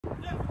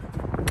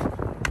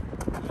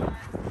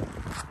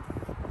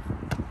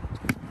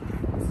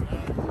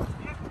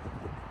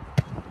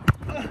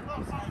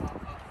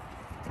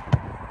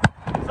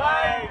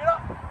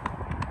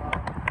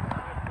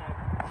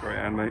Great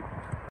hand, mate.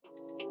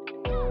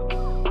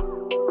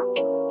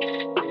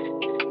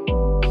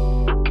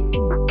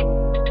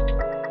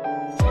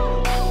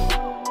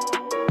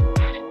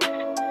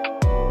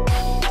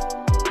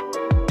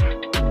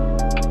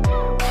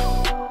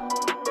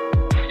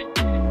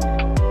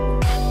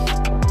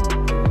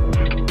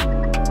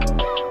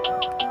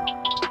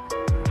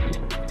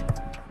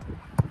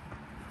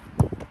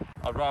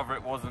 I'd rather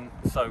it wasn't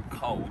so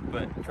cold,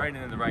 but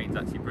training in the rain is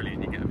actually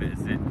brilliant. You get a bit of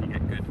zip, you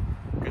get good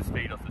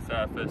speed off the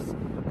surface.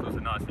 It's also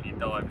nice when you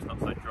dive, it's not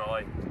so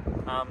dry.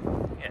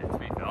 Yeah, to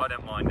be fair, I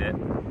don't mind it.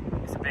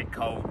 It's a bit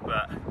cold,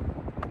 but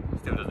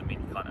still doesn't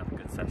mean you can't have a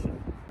good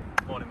session.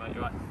 Morning, mate,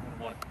 you right?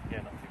 Morning.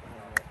 Yeah, not too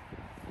bad.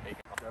 There you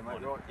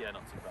go. Yeah,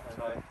 not too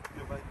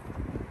bad.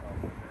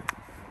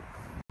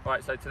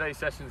 Right, so today's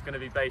session is going to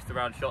be based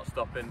around shot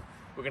stopping.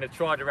 We're going to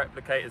try to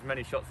replicate as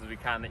many shots as we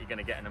can that you're going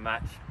to get in a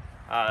match.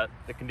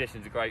 The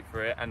conditions are great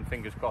for it, and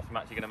fingers crossed I'm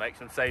actually going to make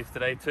some saves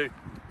today too.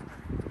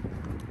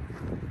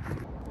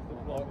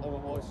 Like I'm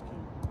an ice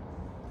cube.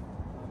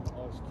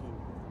 Ice cube.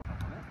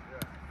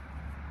 Yeah.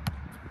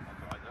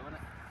 That's right though, isn't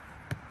it?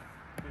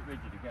 A bit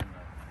rigid again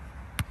though.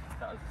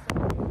 That was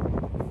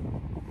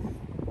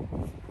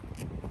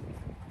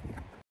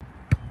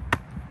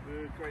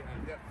Good, great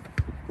hand, yep.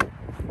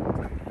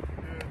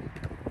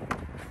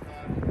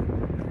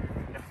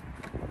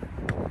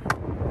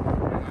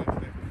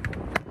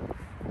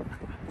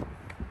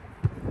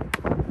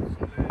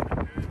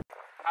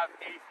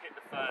 Hit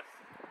the first,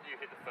 you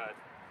hit the third.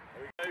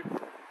 There we go.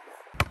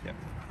 Yep.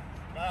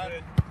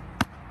 Good.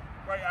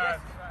 Great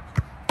hand.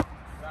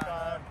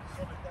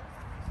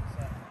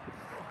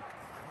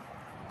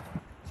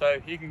 So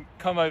you can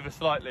come over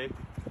slightly,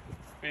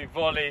 be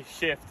volley,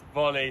 shift,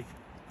 volley,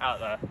 out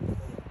there.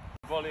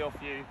 Volley off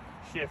you,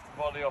 shift,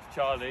 volley off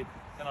Charlie.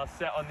 Then I'll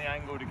set on the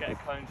angle to get a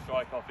cone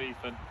strike off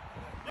Ethan.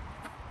 Yep.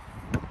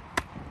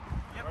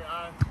 Great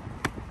hand.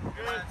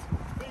 Good.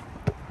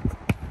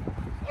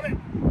 On it.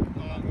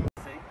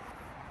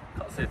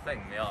 Can't see a thing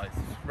in the eyes.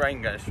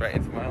 Rain going straight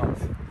into my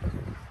eyes.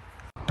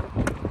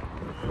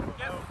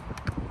 Yep.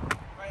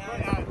 Great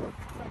hand.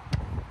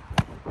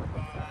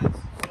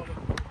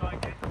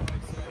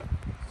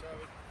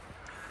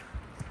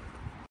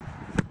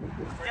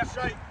 Yep.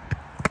 Straight.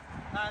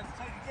 Hands,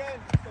 take again.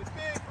 Go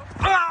big.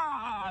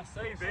 Ah!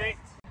 Save it.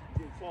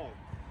 Good time.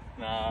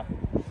 Nah.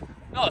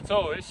 Not at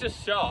all, it's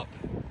just sharp.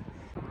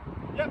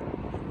 Yep.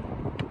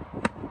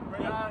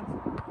 Great hands.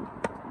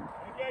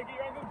 Again, get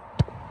your angle.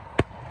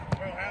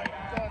 Great hand.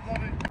 Good time,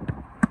 love it.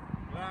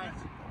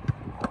 Lands.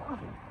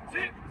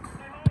 Sit.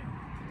 Stay high.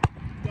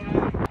 Good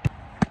hand.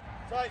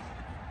 Take.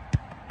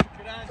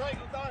 Good hand. Take,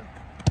 well done.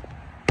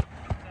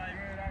 Take.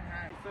 Good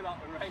hand. Fill up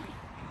the rain.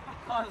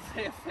 Can't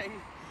see a thing.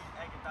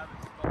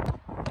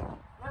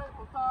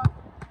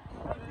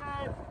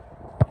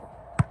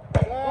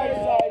 Well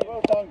done.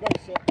 Well done, go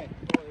set.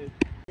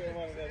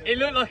 It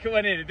looked like it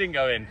went in, it didn't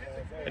go in.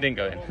 It didn't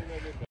go in.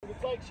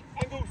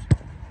 Angles.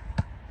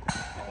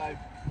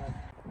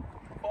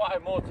 Thought I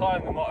had more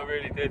time than what I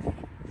really did.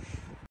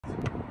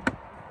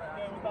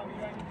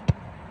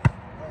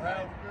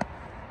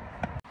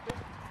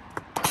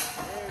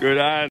 Good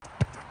hand.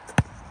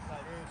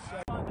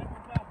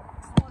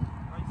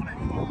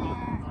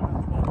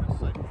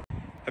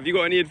 Have you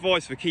got any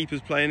advice for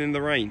keepers playing in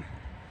the rain?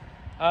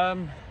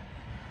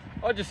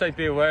 I'd just say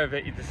be aware of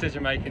it. Your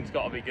decision making's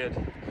got to be good.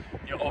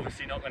 You're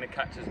obviously not going to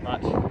catch as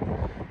much.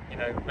 You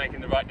know,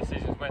 making the right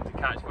decisions, when to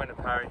catch, when to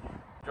parry.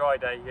 Dry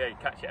day, yeah, you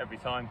catch it every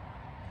time.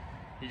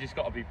 You just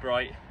got to be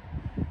bright.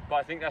 But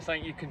I think that's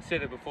something you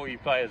consider before you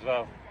play as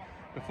well.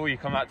 Before you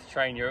come out to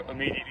train, you're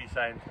immediately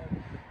saying,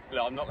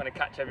 look, I'm not going to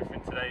catch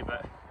everything today,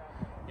 but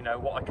you know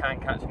what I can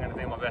catch, I'm going to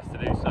do my best to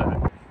do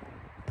so.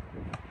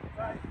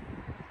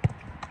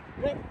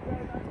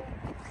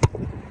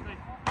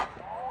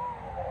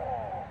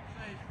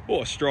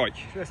 What a strike.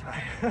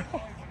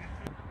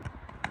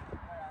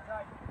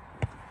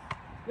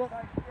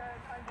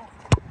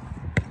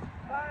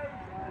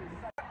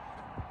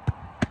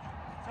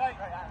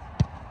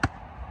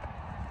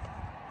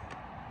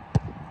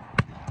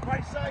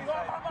 Great save.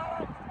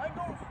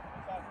 Angles.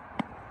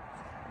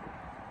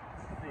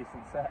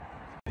 Decent set.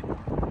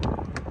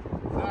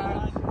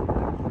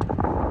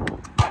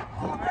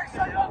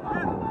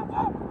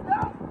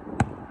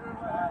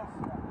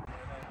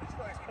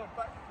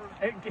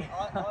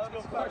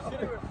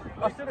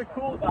 I should have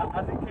caught that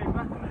as it came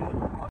back on it.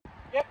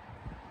 Yep.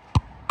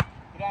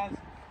 Good hands.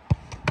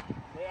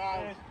 Good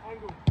hands.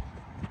 Angle.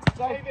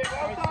 Save it.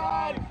 Well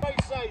done.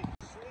 Great save.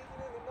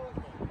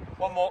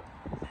 One more.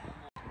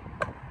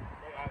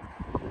 Great hands.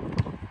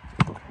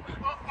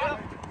 Up.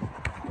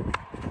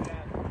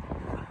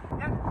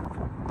 Yep.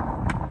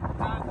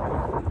 Hands.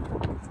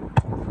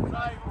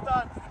 Save. Well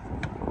done.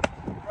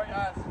 Great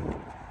hands.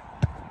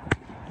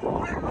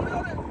 On it. On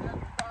it. Yep.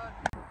 Done.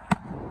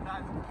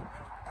 Hands.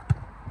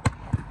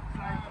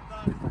 Save. Well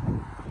done.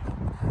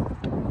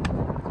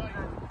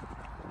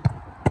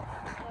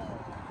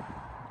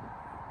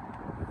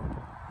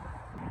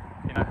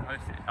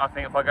 I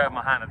think if I go with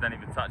my hand, I don't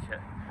even touch it.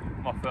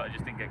 My foot, I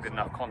just didn't get good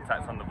enough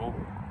contact on the ball.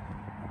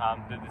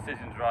 The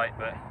decision's right,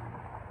 but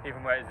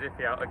even where it's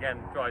iffy out, again,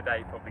 dry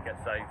day, probably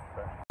get saved.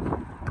 But.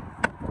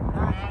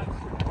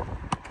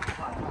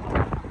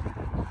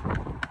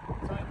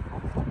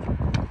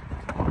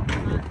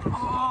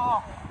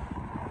 Oh.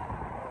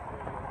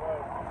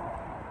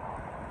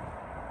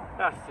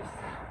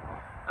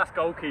 That's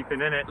goalkeeping,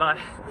 isn't it? Like.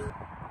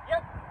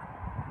 Yep.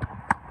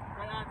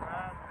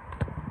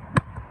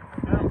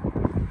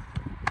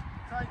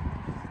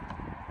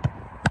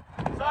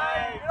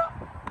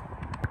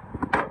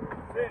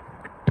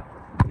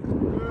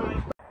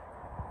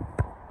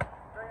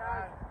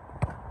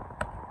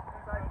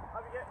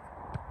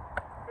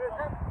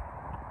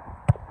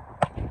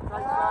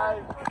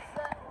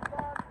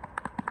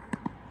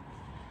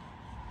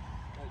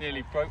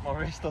 Nearly broke my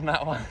wrist on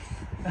that one.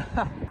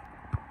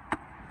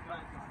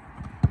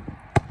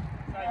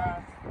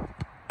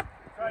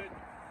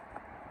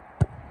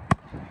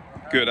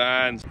 Good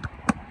hands.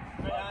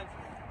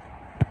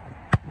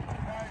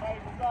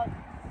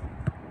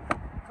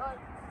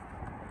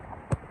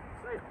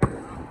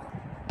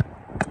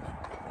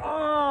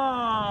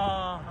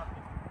 Oh.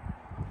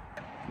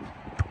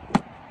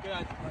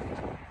 Good.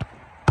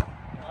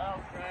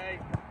 Okay.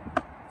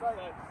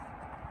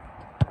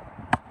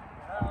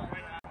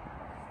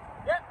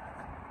 Yep.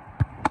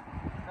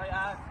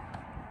 Right.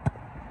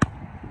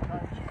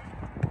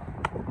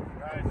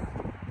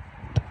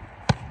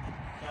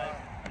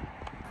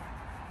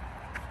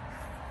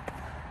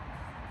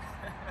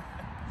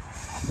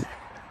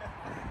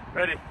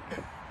 Ready?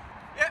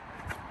 Yep.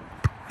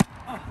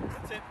 Oh,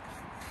 that's it.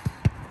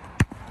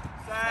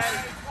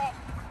 Save. Up.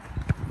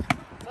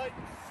 Save.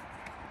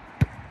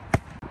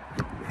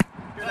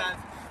 Good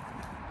hands.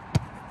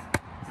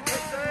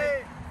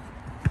 Save.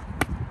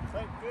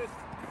 Save. Good.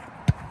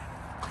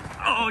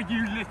 Oh,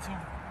 you little.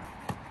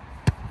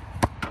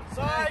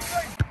 Save.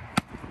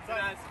 Good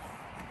hands.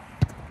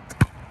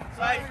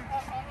 Save.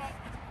 Up.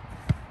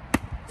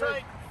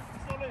 Save.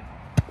 Solid.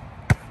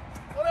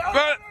 But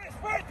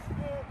Sprint.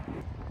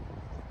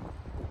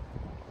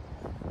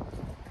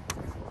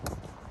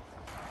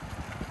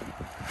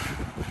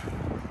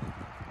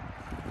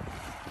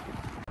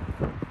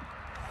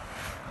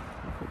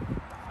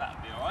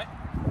 That'll be alright.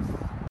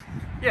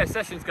 Yeah,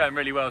 session's going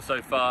really well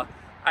so far.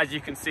 As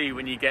you can see,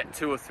 when you get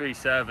 2 or 3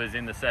 servers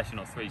in the session,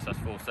 or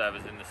 3/4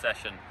 servers in the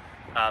session,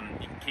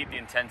 you can keep the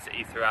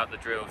intensity throughout the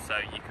drill, so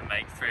you can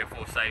make 3 or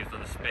 4 saves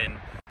on a spin.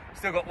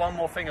 Still got one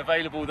more thing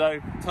available though,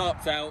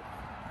 tarps out.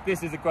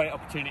 This is a great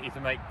opportunity to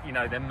make, you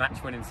know, them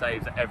match-winning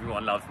saves that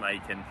everyone loves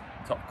making.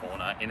 Top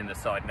corner, in the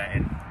side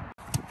netting.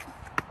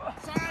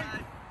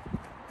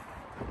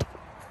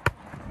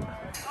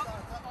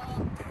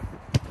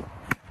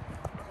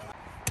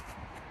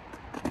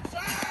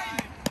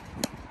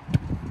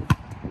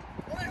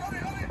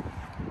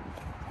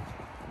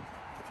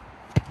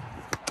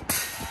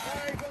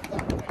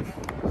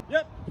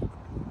 Yep.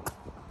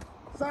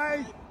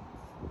 Save.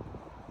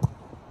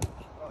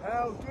 Oh,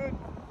 hell, good.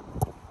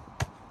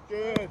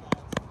 Good.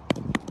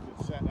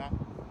 Good set that.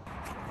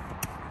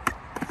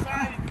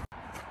 Save.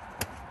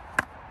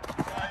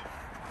 Save.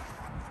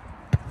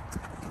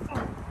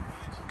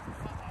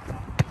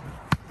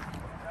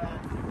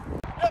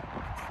 Yep.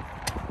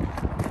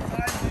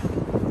 Save.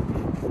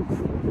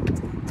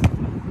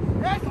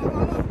 Yes.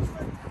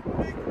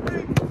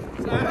 Big.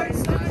 Save.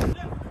 Save.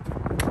 Yep.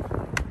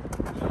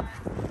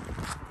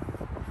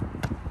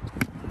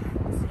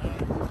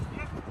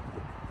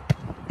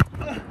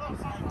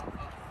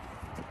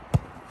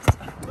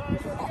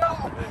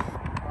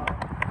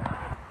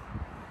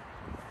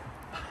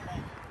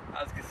 That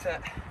was a good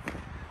set.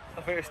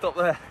 I think we stop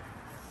there.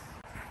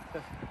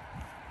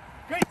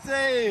 Great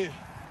save.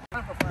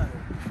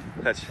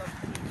 let's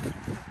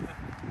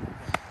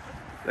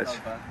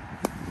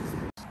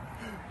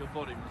Your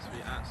body must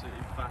be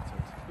absolutely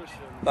battered.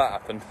 that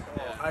happened.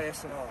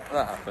 ASMR.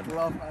 That happened.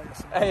 Love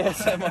ASMR.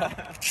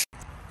 ASMR.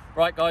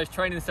 Right guys,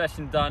 training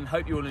session done.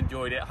 Hope you all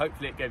enjoyed it.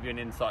 Hopefully it gave you an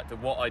insight to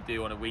what I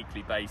do on a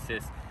weekly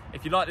basis.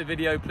 If you like the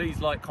video, please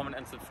like, comment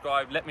and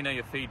subscribe. Let me know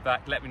your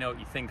feedback. Let me know what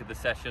you think of the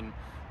session,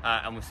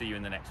 and we'll see you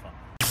in the next one.